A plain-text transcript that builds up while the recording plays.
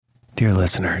Dear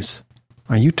listeners,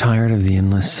 are you tired of the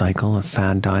endless cycle of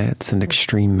fad diets and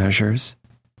extreme measures?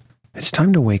 It's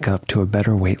time to wake up to a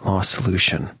better weight loss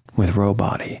solution with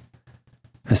Rowbody.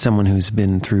 As someone who's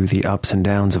been through the ups and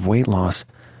downs of weight loss,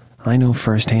 I know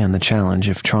firsthand the challenge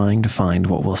of trying to find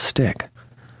what will stick.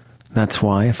 That's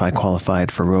why if I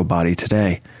qualified for Rowbody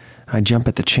today, I'd jump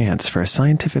at the chance for a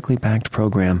scientifically backed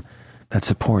program that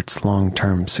supports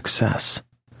long-term success.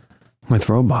 With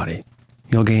Rowbody,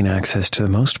 you'll gain access to the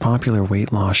most popular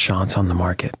weight loss shots on the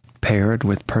market, paired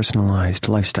with personalized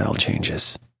lifestyle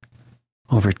changes.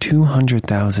 Over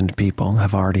 200,000 people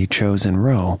have already chosen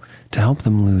Row to help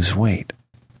them lose weight.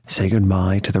 Say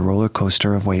goodbye to the roller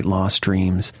coaster of weight loss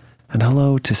dreams and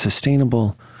hello to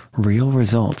sustainable, real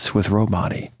results with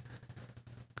Rowbody.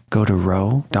 Go to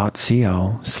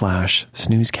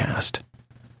row.co/snoozecast.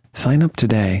 Sign up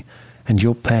today and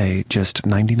you'll pay just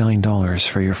 $99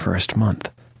 for your first month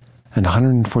and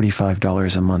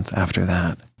 $145 a month after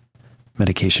that.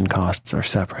 Medication costs are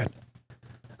separate.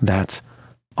 That's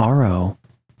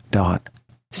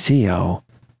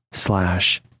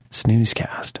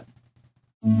ro.co/snoozecast.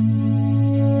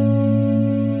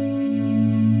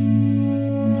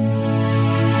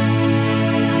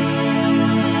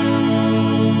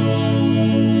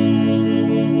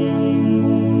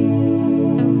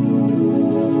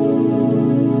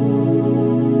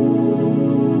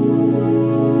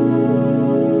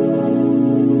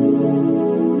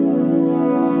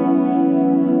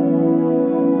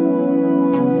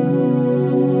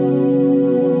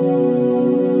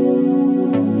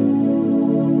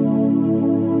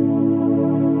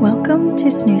 Welcome to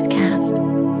Snoozecast,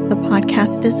 the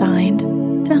podcast designed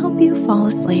to help you fall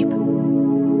asleep.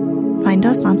 Find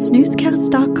us on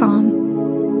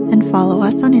snoozecast.com and follow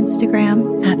us on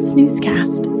Instagram at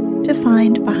snoozecast to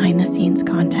find behind-the-scenes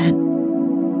content.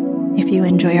 If you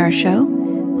enjoy our show,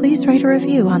 please write a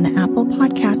review on the Apple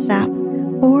Podcasts app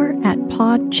or at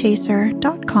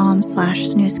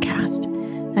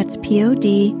podchaser.com/snoozecast. That's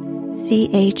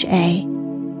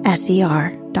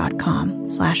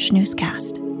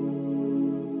podchaser.com/snoozecast.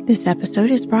 This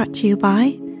episode is brought to you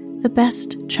by The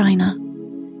Best China.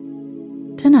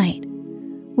 Tonight,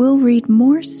 we'll read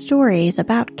more stories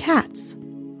about cats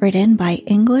written by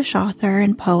English author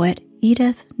and poet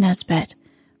Edith Nesbit,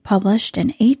 published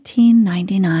in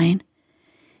 1899.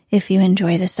 If you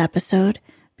enjoy this episode,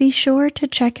 be sure to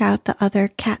check out the other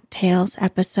Cat Tales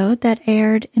episode that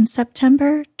aired in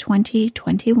September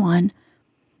 2021,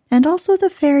 and also the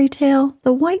fairy tale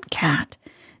The White Cat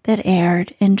that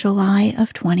aired in July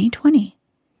of 2020.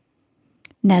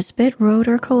 Nesbit wrote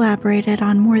or collaborated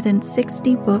on more than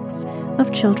 60 books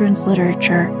of children's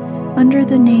literature under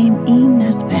the name E.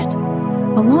 Nesbit,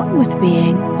 along with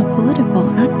being a political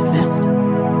activist.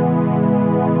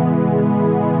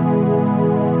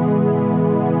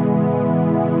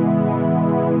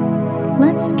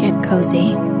 Let's get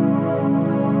cozy.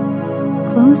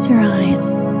 Close your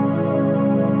eyes.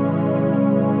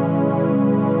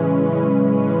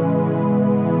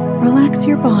 Relax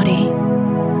your body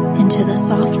into the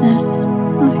softness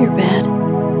of your bed.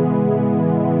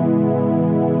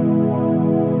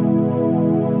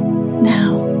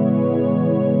 Now,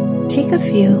 take a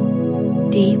few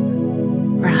deep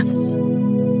breaths.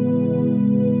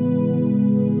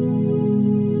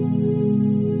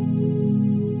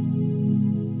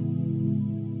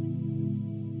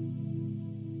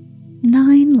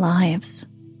 Nine lives.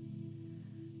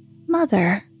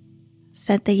 Mother,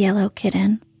 said the yellow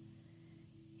kitten,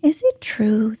 is it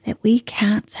true that we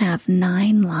cats have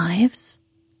 9 lives?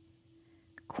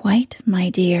 Quite, my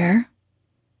dear,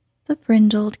 the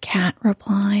brindled cat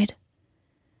replied.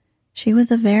 She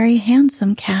was a very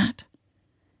handsome cat,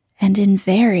 and in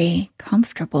very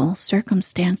comfortable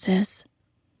circumstances.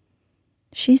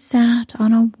 She sat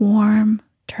on a warm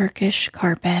Turkish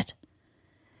carpet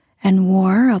and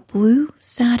wore a blue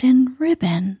satin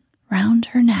ribbon round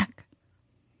her neck.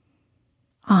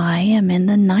 I am in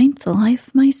the 9th life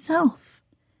myself,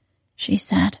 she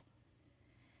said.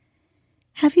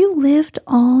 Have you lived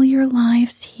all your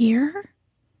lives here?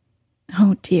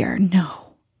 Oh dear,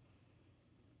 no.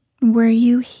 Were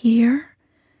you here?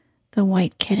 The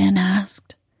white kitten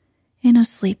asked in a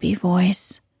sleepy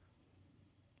voice.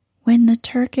 When the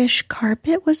Turkish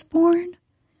carpet was born?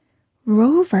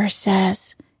 Rover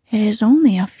says it is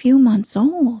only a few months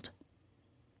old.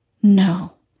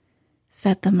 No,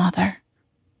 said the mother.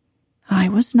 I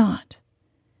was not.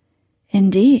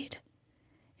 Indeed,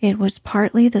 it was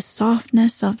partly the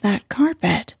softness of that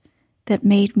carpet that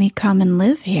made me come and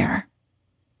live here.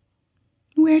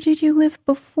 Where did you live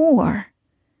before?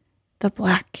 The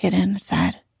black kitten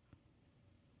said.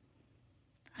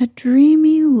 A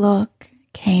dreamy look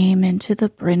came into the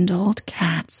brindled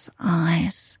cat's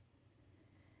eyes.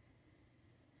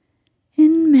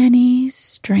 In many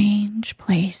strange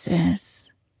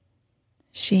places,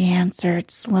 she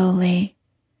answered slowly,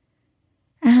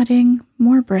 adding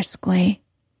more briskly,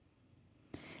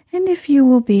 and if you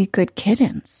will be good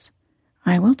kittens,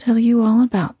 I will tell you all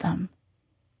about them.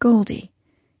 Goldie,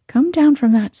 come down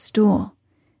from that stool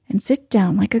and sit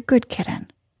down like a good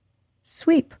kitten.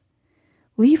 Sweep,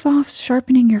 leave off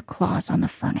sharpening your claws on the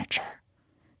furniture.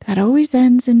 That always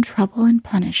ends in trouble and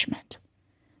punishment.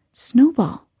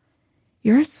 Snowball,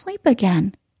 you're asleep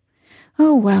again.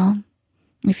 Oh, well,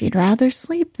 if you'd rather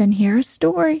sleep than hear a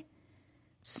story.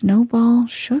 Snowball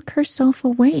shook herself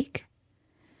awake,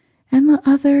 and the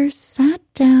others sat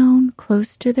down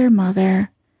close to their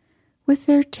mother, with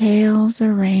their tails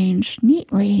arranged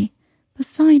neatly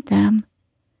beside them,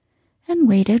 and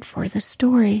waited for the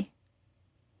story.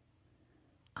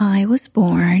 I was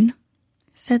born,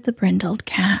 said the brindled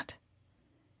cat,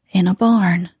 in a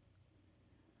barn.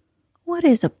 What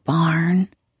is a barn?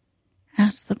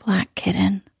 Asked the black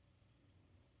kitten.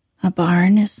 A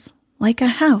barn is like a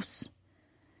house,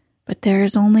 but there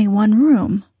is only one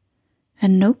room,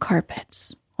 and no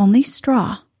carpets, only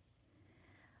straw.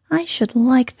 I should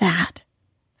like that,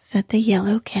 said the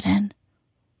yellow kitten,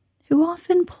 who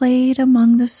often played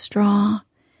among the straw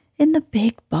in the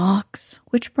big box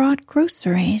which brought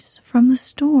groceries from the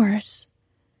stores.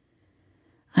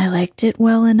 I liked it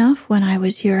well enough when I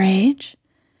was your age,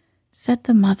 said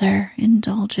the mother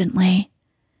indulgently.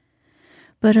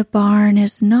 But a barn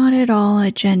is not at all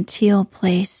a genteel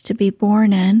place to be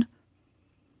born in.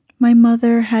 My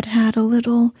mother had had a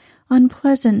little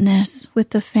unpleasantness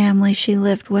with the family she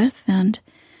lived with, and,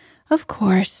 of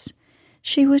course,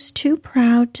 she was too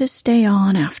proud to stay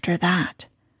on after that.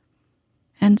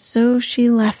 And so she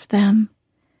left them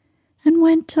and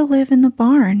went to live in the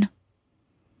barn.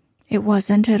 It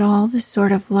wasn't at all the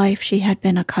sort of life she had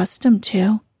been accustomed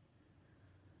to.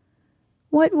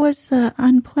 What was the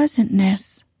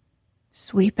unpleasantness?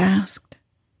 Sweep asked.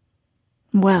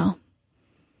 Well,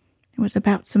 it was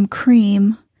about some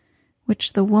cream,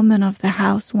 which the woman of the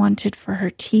house wanted for her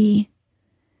tea.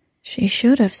 She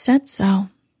should have said so.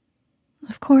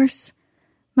 Of course,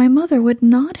 my mother would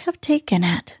not have taken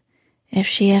it if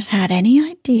she had had any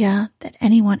idea that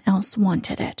anyone else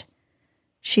wanted it.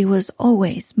 She was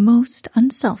always most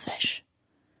unselfish.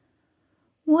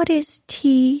 What is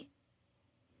tea?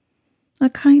 A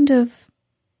kind of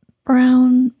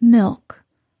brown milk,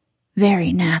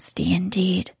 very nasty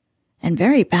indeed, and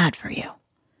very bad for you.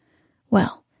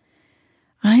 Well,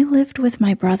 I lived with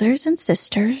my brothers and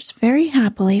sisters very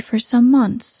happily for some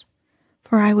months,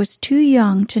 for I was too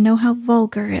young to know how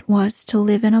vulgar it was to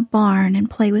live in a barn and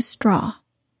play with straw.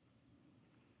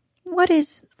 What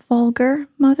is vulgar,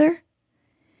 Mother?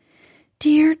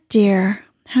 Dear, dear,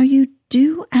 how you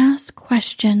do ask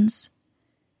questions,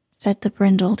 said the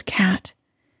brindled cat,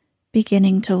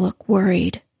 beginning to look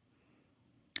worried.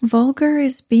 Vulgar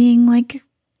is being like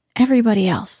everybody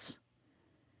else.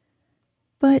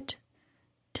 But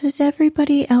does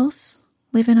everybody else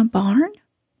live in a barn?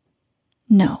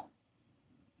 No,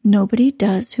 nobody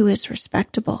does who is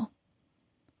respectable.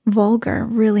 Vulgar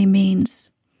really means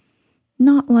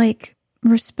not like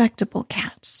respectable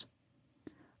cats.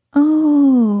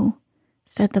 Oh,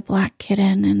 said the black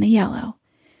kitten and the yellow,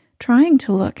 trying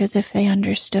to look as if they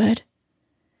understood.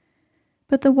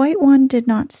 But the white one did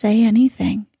not say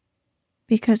anything,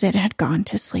 because it had gone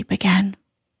to sleep again.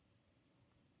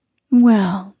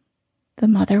 Well, the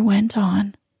mother went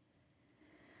on.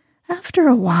 After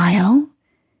a while,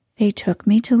 they took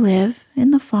me to live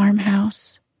in the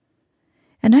farmhouse,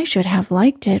 and I should have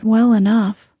liked it well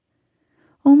enough,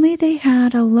 only they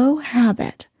had a low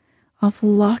habit of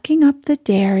locking up the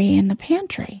dairy in the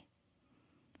pantry.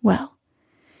 Well,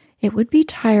 it would be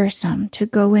tiresome to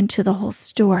go into the whole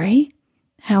story.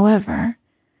 However,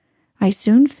 I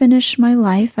soon finished my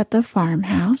life at the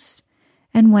farmhouse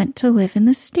and went to live in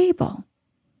the stable.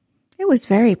 It was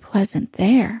very pleasant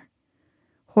there.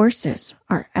 Horses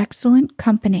are excellent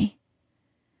company.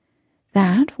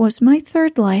 That was my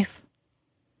third life.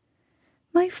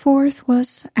 My fourth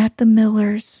was at the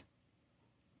miller's.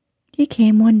 He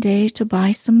came one day to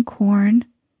buy some corn.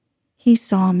 He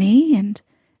saw me and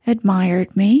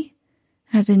admired me,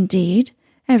 as indeed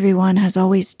everyone has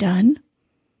always done.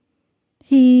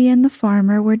 He and the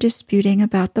farmer were disputing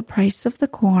about the price of the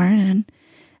corn, and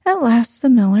at last the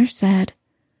miller said,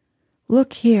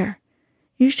 "Look here,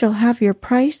 you shall have your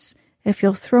price if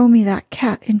you'll throw me that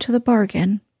cat into the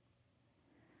bargain."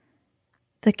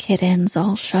 The kittens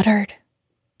all shuddered.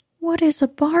 What is a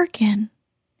bargain?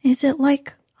 Is it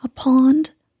like a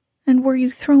pond? And were you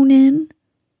thrown in?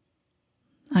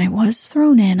 I was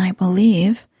thrown in, I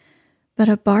believe, but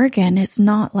a bargain is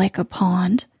not like a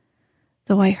pond,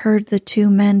 though I heard the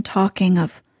two men talking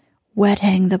of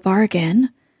wetting the bargain,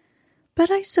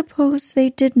 but I suppose they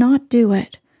did not do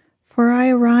it, for I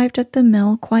arrived at the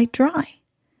mill quite dry.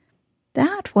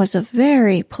 That was a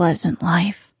very pleasant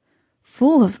life,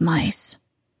 full of mice.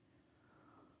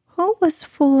 Who was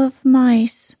full of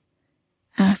mice?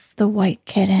 Asked the white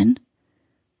kitten,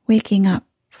 waking up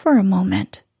for a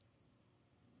moment.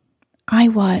 I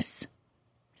was,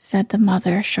 said the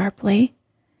mother sharply,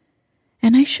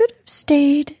 and I should have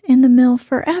stayed in the mill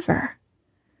forever,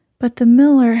 but the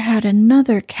miller had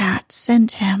another cat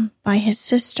sent him by his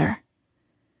sister.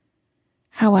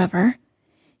 However,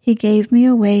 he gave me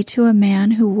away to a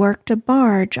man who worked a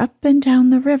barge up and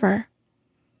down the river.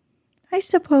 I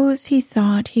suppose he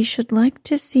thought he should like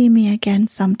to see me again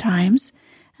sometimes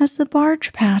as the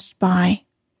barge passed by.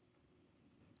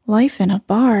 Life in a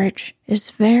barge is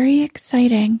very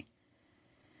exciting.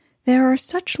 There are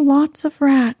such lots of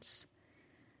rats,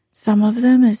 some of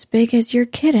them as big as your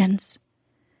kittens.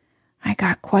 I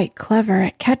got quite clever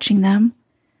at catching them,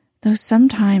 though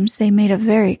sometimes they made a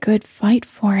very good fight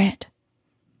for it.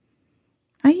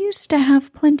 I used to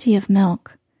have plenty of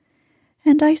milk,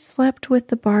 and I slept with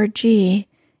the bargee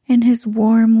in his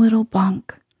warm little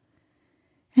bunk.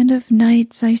 And of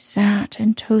nights I sat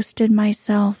and toasted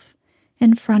myself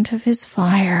in front of his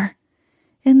fire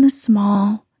in the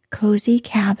small, cozy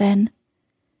cabin.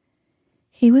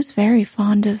 He was very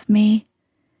fond of me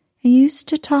and used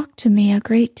to talk to me a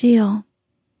great deal.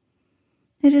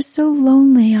 It is so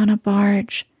lonely on a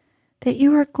barge that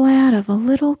you are glad of a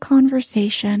little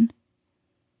conversation.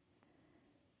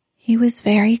 He was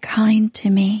very kind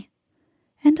to me,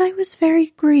 and I was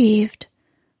very grieved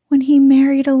when he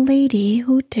married a lady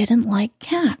who didn't like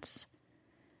cats,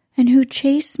 and who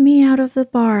chased me out of the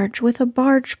barge with a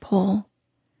barge pole.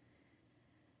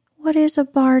 What is a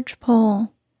barge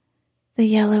pole? The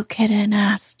yellow kitten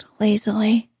asked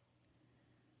lazily.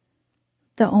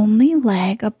 The only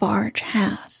leg a barge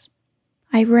has.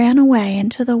 I ran away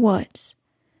into the woods,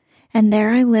 and there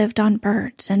I lived on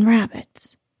birds and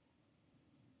rabbits.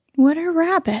 What are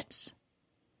rabbits?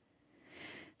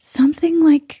 Something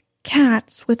like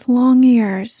cats with long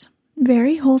ears,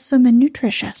 very wholesome and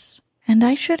nutritious, and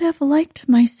I should have liked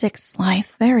my sixth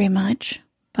life very much,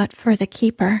 but for the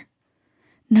keeper.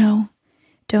 No,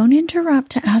 don't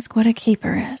interrupt to ask what a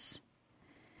keeper is.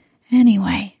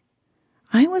 Anyway,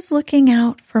 I was looking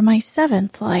out for my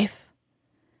seventh life,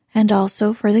 and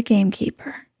also for the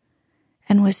gamekeeper,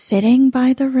 and was sitting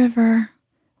by the river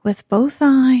with both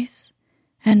eyes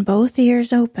and both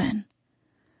ears open,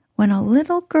 when a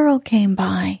little girl came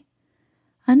by,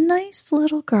 a nice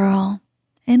little girl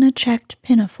in a checked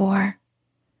pinafore.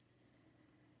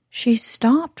 She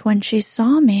stopped when she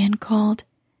saw me and called,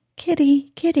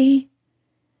 "Kitty, kitty."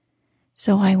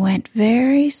 So I went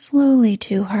very slowly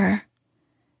to her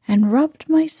and rubbed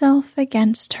myself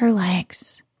against her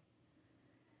legs.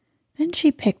 Then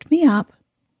she picked me up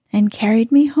and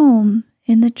carried me home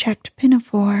in the checked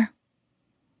pinafore.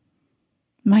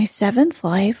 My seventh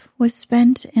life was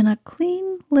spent in a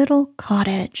clean little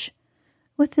cottage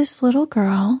with this little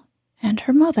girl and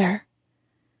her mother.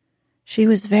 She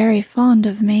was very fond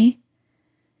of me,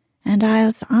 and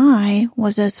as I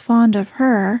was as fond of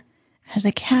her as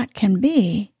a cat can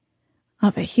be,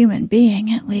 of a human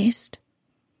being at least.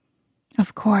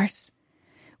 Of course,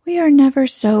 we are never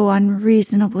so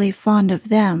unreasonably fond of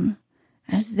them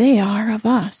as they are of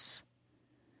us.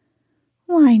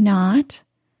 Why not?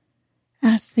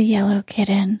 Asked the yellow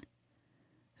kitten,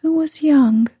 who was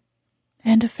young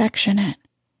and affectionate.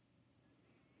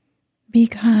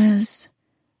 Because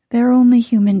they're only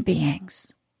human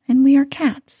beings, and we are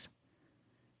cats,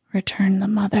 returned the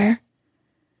mother,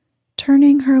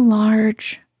 turning her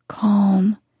large,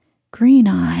 calm, green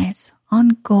eyes on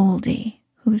Goldie,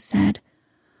 who said,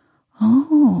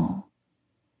 "Oh,"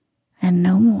 and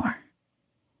no more.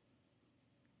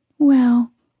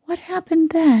 Well, what happened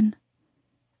then?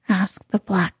 Asked the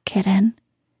black kitten,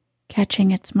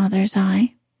 catching its mother's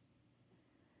eye.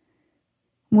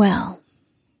 Well,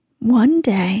 one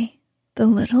day the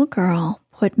little girl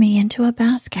put me into a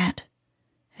basket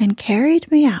and carried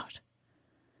me out.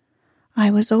 I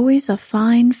was always a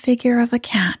fine figure of a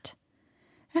cat,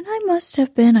 and I must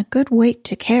have been a good weight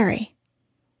to carry.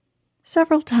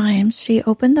 Several times she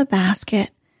opened the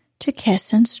basket to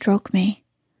kiss and stroke me.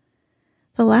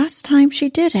 The last time she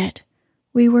did it,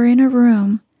 we were in a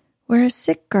room where a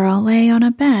sick girl lay on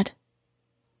a bed.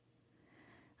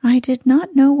 "I did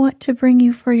not know what to bring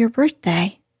you for your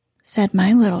birthday," said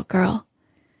my little girl,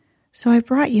 "so I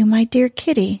brought you my dear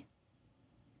kitty."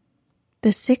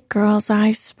 The sick girl's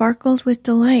eyes sparkled with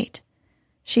delight.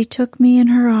 She took me in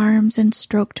her arms and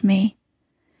stroked me.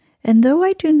 And though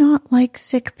I do not like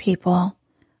sick people,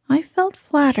 I felt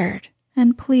flattered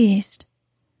and pleased.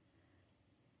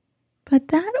 But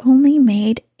that only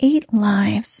made 8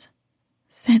 lives,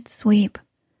 said Sweep,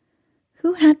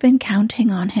 who had been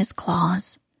counting on his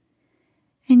claws.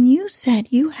 And you said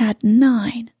you had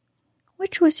 9.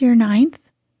 Which was your 9th?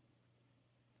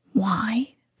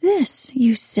 Why, this,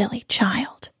 you silly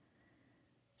child,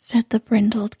 said the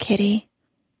brindled kitty,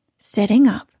 sitting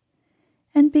up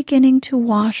and beginning to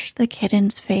wash the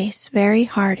kitten's face very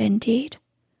hard indeed.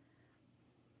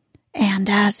 And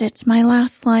as it's my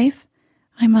last life,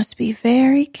 I must be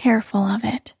very careful of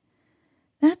it.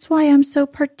 That's why I'm so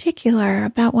particular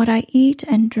about what I eat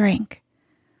and drink,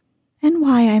 and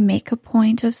why I make a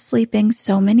point of sleeping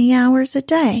so many hours a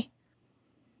day.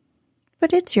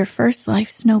 But it's your first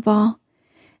life, Snowball,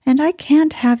 and I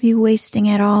can't have you wasting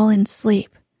it all in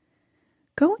sleep.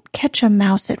 Go and catch a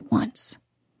mouse at once.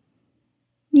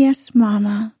 Yes,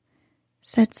 Mamma,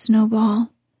 said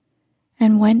Snowball,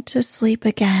 and went to sleep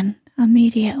again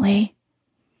immediately.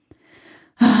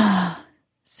 Ah,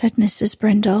 said Mrs.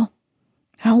 Brindle,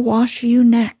 I'll wash you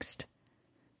next.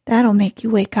 That'll make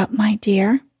you wake up, my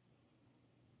dear.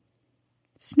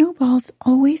 Snowball's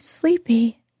always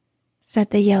sleepy,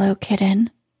 said the yellow kitten,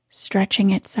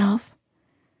 stretching itself.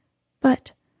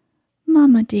 But,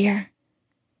 Mamma dear,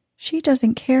 she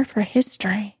doesn't care for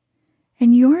history,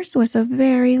 and yours was a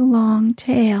very long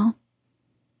tale.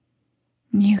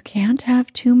 You can't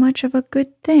have too much of a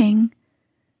good thing,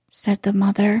 said the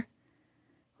mother,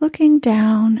 looking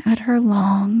down at her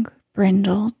long,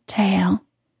 brindled tail.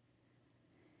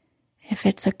 If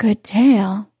it's a good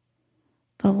tale,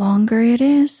 the longer it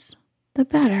is, the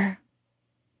better.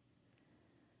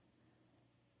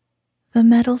 The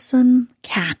Meddlesome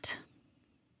Cat.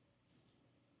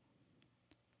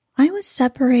 I was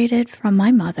separated from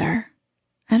my mother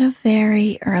at a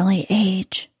very early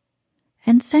age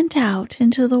and sent out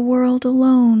into the world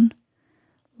alone,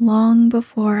 long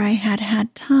before I had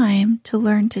had time to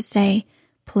learn to say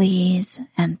please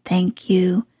and thank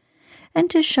you and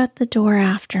to shut the door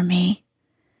after me,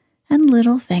 and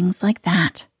little things like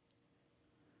that.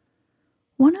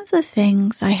 One of the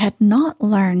things I had not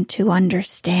learned to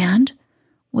understand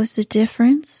was the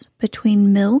difference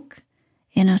between milk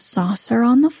in a saucer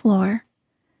on the floor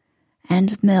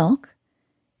and milk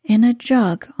in a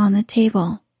jug on the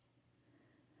table.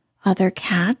 Other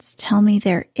cats tell me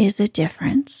there is a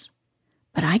difference,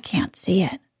 but I can't see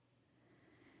it.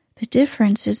 The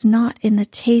difference is not in the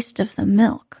taste of the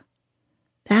milk.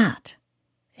 That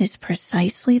is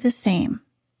precisely the same.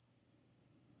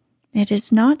 It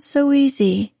is not so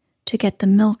easy to get the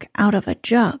milk out of a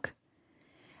jug,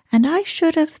 and I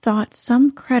should have thought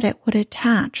some credit would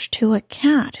attach to a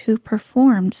cat who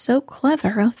performed so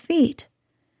clever a feat.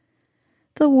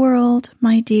 The world,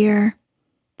 my dear,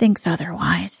 thinks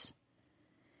otherwise.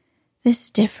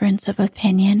 This difference of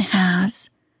opinion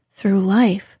has, through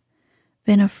life,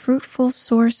 been a fruitful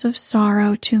source of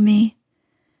sorrow to me.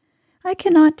 I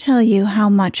cannot tell you how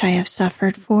much I have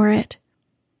suffered for it.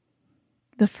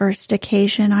 The first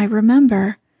occasion I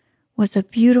remember was a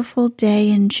beautiful day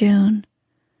in June,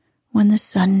 when the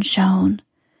sun shone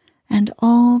and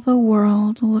all the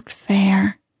world looked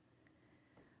fair.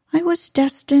 I was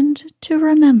destined to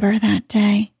remember that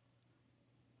day.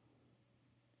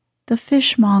 The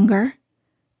fishmonger,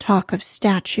 talk of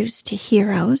statues to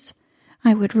heroes,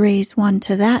 I would raise one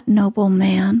to that noble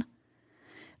man.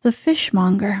 The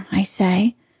fishmonger, I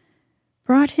say,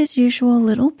 brought his usual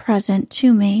little present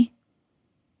to me.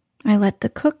 I let the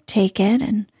cook take it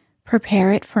and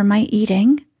prepare it for my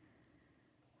eating.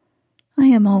 I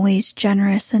am always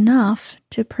generous enough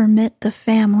to permit the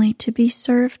family to be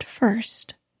served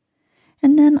first,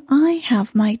 and then I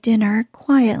have my dinner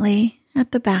quietly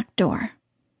at the back door.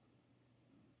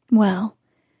 Well,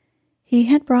 he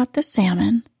had brought the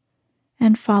salmon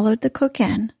and followed the cook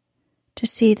in to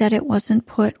see that it wasn't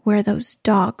put where those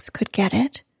dogs could get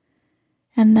it,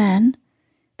 and then,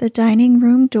 the dining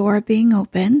room door being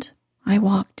opened, I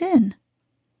walked in.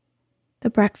 The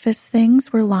breakfast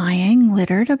things were lying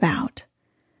littered about,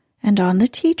 and on the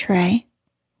tea tray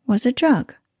was a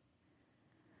jug.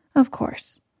 Of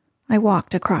course, I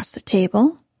walked across the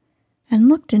table and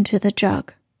looked into the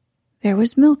jug. There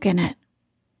was milk in it.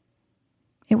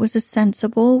 It was a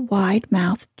sensible,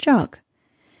 wide-mouthed jug,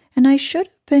 and I should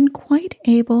have been quite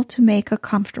able to make a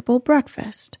comfortable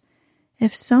breakfast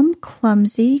if some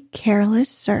clumsy, careless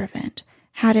servant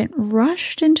hadn't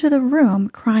rushed into the room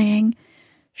crying,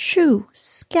 "Shoo,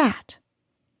 scat!"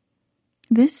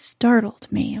 This startled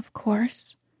me, of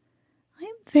course. I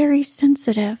am very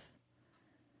sensitive.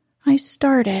 I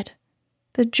started,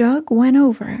 the jug went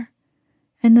over,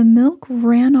 and the milk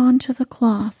ran onto the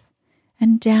cloth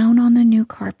and down on the new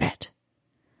carpet.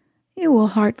 You will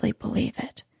hardly believe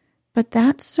it, but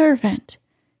that servant,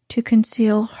 to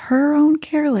conceal her own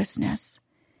carelessness,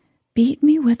 beat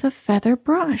me with a feather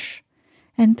brush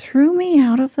and threw me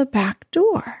out of the back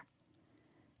door.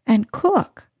 And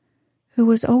cook, who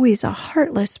was always a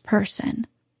heartless person,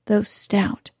 though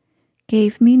stout,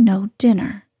 gave me no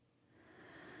dinner.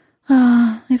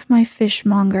 Ah, if my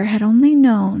fishmonger had only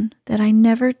known that I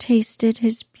never tasted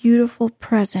his beautiful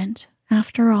present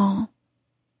after all.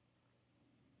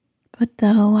 But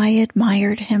though I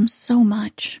admired him so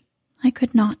much, I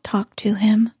could not talk to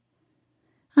him.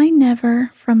 I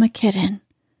never, from a kitten,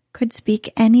 could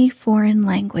speak any foreign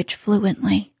language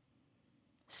fluently.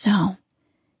 So,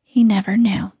 he never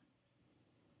knew.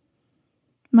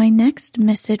 My next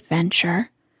misadventure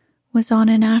was on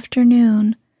an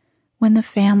afternoon when the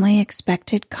family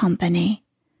expected company,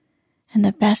 and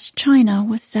the best china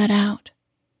was set out.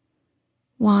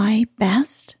 Why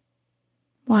best?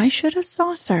 Why should a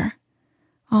saucer,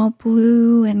 all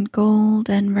blue and gold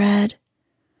and red,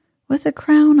 with a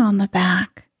crown on the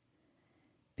back,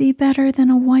 be better than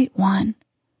a white one,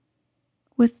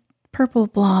 with purple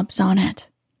blobs on it?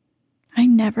 I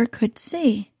never could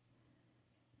see.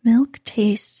 Milk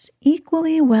tastes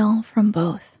equally well from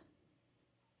both.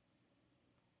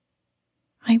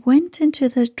 I went into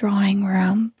the drawing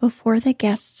room before the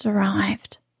guests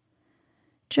arrived,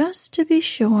 just to be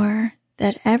sure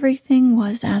that everything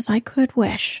was as I could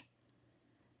wish,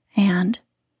 and,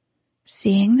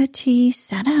 seeing the tea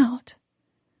set out,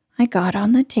 I got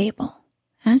on the table,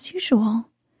 as usual,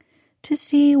 to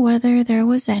see whether there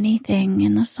was anything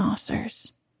in the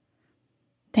saucers.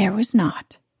 There was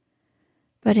not,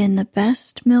 but in the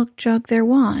best milk jug there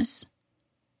was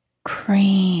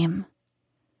cream.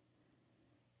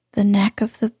 The neck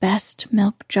of the best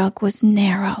milk jug was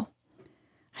narrow.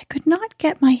 I could not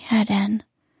get my head in,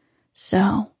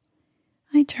 so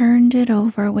I turned it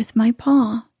over with my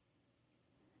paw.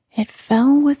 It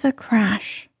fell with a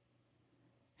crash,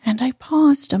 and I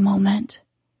paused a moment.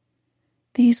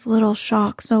 These little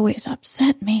shocks always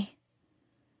upset me.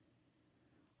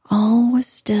 All was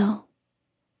still,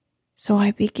 so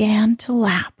I began to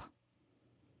lap.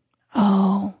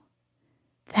 Oh,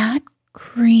 that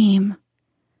cream!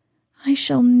 I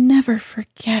shall never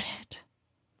forget it.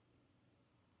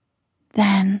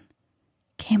 Then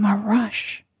came a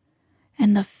rush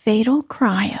and the fatal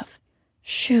cry of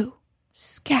shoo,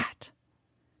 scat,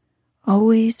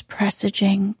 always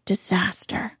presaging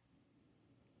disaster.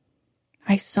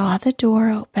 I saw the door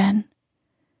open,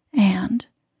 and,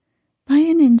 by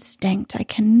an instinct I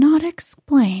cannot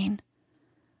explain,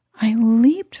 I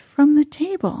leaped from the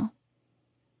table.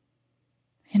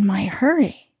 In my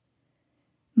hurry,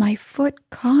 my foot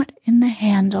caught in the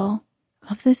handle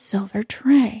of the silver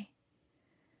tray.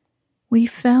 We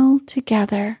fell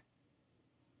together.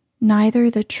 Neither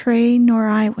the tray nor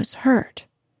I was hurt,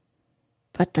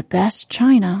 but the best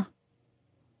china.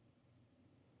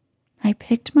 I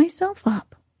picked myself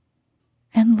up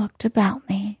and looked about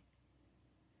me.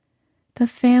 The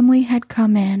family had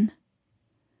come in.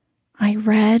 I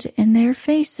read in their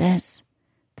faces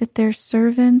that their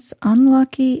servant's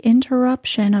unlucky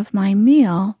interruption of my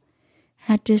meal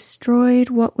had destroyed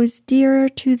what was dearer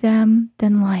to them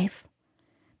than life,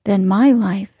 than my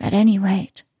life at any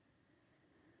rate.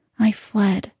 I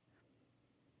fled.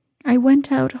 I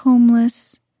went out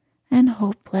homeless and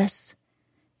hopeless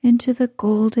into the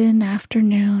golden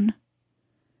afternoon.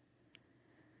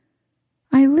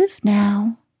 I live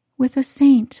now with a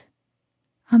saint,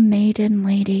 a maiden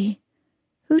lady,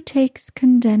 who takes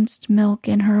condensed milk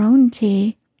in her own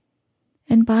tea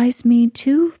and buys me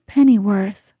 2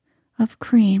 pennyworth of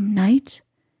cream night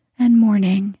and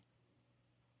morning.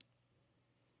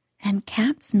 And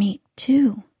cat's meat,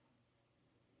 too.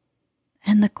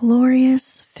 And the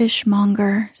glorious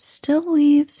fishmonger still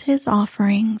leaves his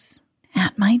offerings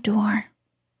at my door.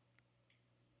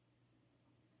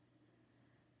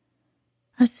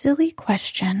 A silly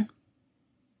question.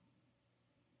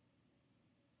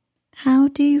 How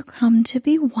do you come to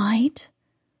be white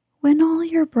when all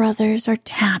your brothers are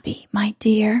tabby, my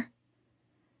dear?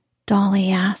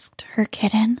 Dolly asked her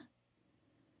kitten.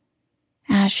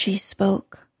 As she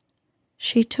spoke,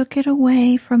 she took it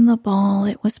away from the ball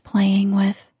it was playing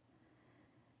with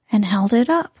and held it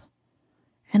up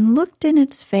and looked in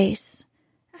its face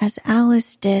as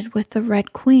Alice did with the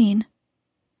Red Queen.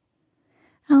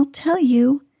 I'll tell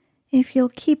you if you'll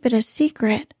keep it a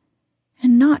secret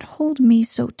and not hold me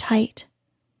so tight,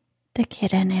 the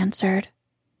kitten answered.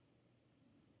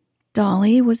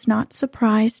 Dolly was not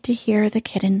surprised to hear the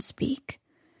kitten speak,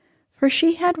 for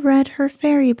she had read her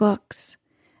fairy books,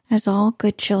 as all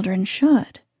good children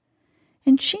should,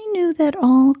 and she knew that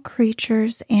all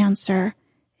creatures answer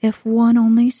if one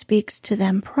only speaks to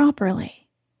them properly.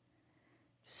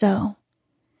 So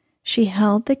she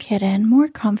held the kitten more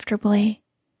comfortably,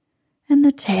 and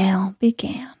the tale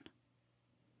began.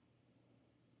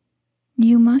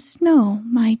 "You must know,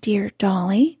 my dear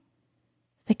Dolly,"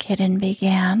 the kitten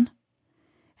began,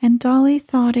 and Dolly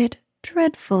thought it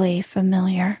dreadfully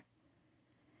familiar.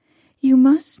 "You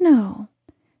must know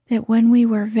that when we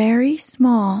were very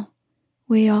small,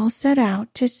 we all set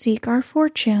out to seek our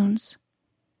fortunes."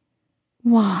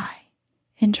 "Why,"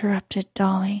 interrupted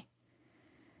Dolly,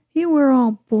 "you were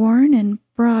all born and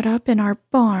brought up in our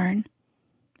barn.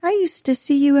 I used to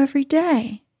see you every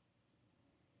day."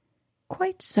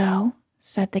 "Quite so,"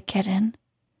 said the kitten.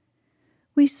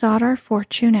 "We sought our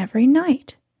fortune every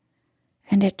night,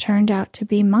 and it turned out to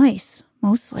be mice,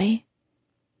 mostly.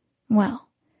 Well,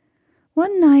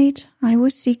 one night I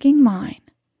was seeking mine,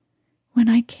 when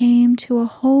I came to a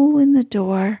hole in the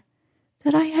door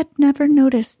that I had never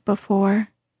noticed before.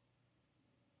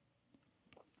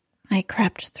 I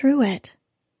crept through it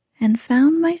and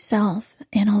found myself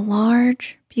in a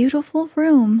large, beautiful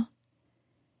room.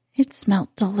 It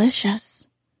smelt delicious.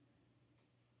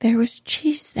 There was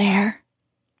cheese there,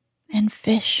 and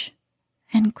fish,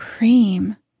 and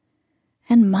cream,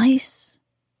 and mice,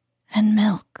 and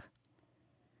milk.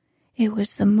 It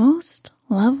was the most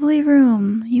lovely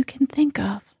room you can think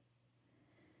of."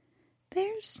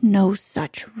 "There's no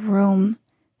such room,"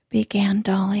 began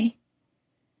Dolly.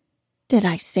 "Did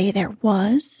I say there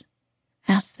was?"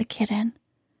 asked the kitten.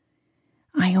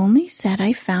 "I only said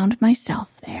I found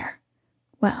myself there.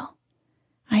 Well,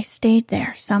 I stayed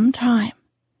there some time.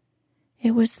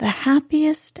 It was the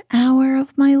happiest hour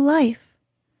of my life.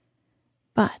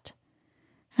 But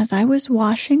as I was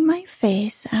washing my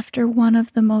face after one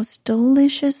of the most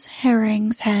delicious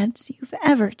herring's heads you've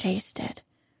ever tasted,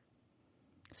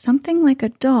 something like a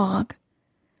dog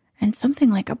and something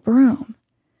like a broom,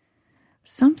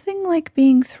 something like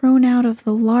being thrown out of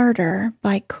the larder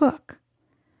by cook,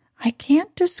 I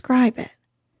can't describe it.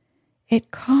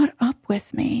 It caught up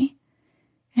with me,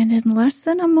 and in less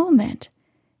than a moment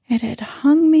it had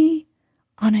hung me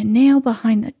on a nail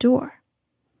behind the door.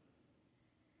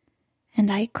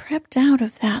 And I crept out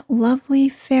of that lovely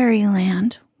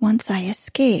fairyland once I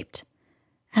escaped,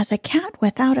 as a cat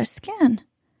without a skin,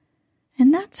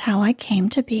 and that's how I came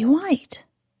to be white."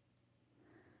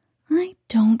 "I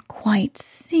don't quite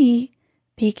see,"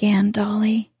 began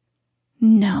Dolly.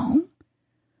 "No?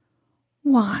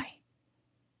 Why,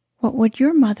 what would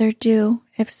your mother do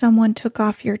if someone took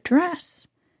off your dress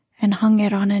and hung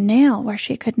it on a nail where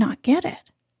she could not get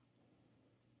it?"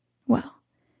 "Well,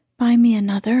 buy me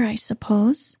another, I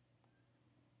suppose."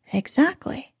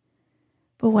 "Exactly.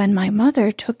 But when my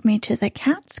mother took me to the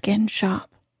catskin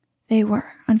shop, they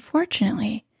were,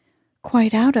 unfortunately,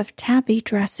 quite out of tabby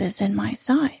dresses in my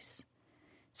size,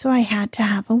 so I had to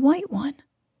have a white one."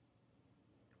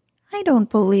 "I don't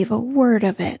believe a word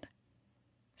of it,"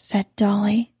 said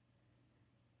Dolly.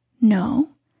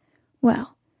 "No?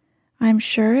 Well, I'm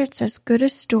sure it's as good a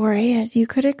story as you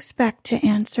could expect to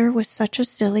answer with such a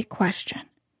silly question.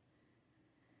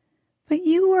 But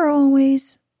you were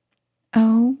always—"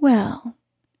 "Oh, well,"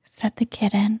 said the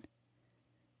kitten,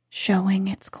 showing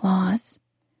its claws.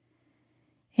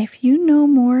 "If you know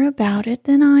more about it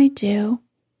than I do,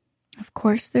 of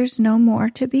course there's no more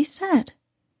to be said.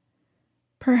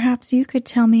 Perhaps you could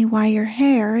tell me why your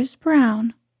hair is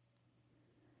brown."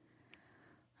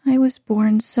 "I was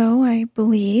born so, I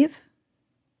believe,"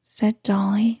 said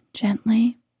Dolly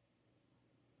gently.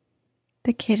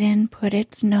 The kitten put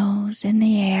its nose in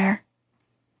the air.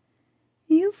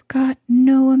 "You've got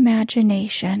no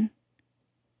imagination,"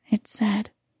 it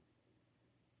said.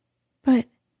 "But,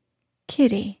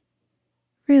 Kitty,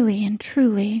 really and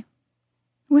truly,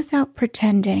 without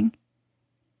pretending,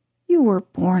 you were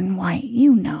born white,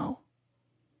 you know.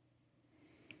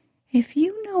 If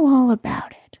you know all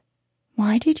about it,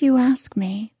 why did you ask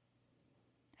me?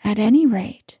 At any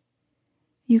rate,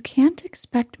 you can't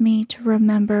expect me to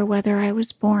remember whether I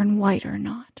was born white or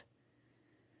not.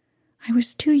 I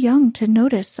was too young to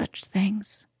notice such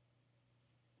things."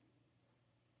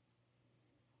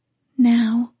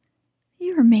 "Now,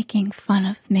 you're making fun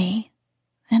of me,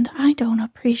 and I don't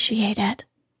appreciate it,"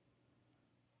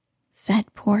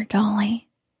 said poor Dolly,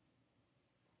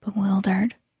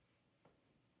 bewildered.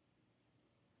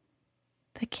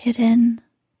 The kitten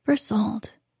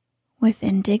bristled with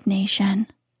indignation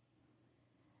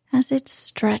as it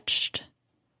stretched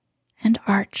and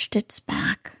arched its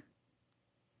back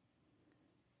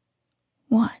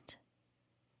What?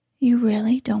 You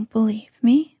really don't believe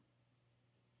me?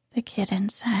 The kitten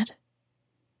said.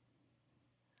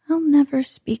 I'll never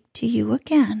speak to you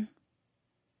again,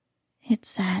 it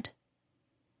said.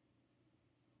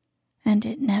 And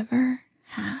it never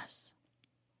has.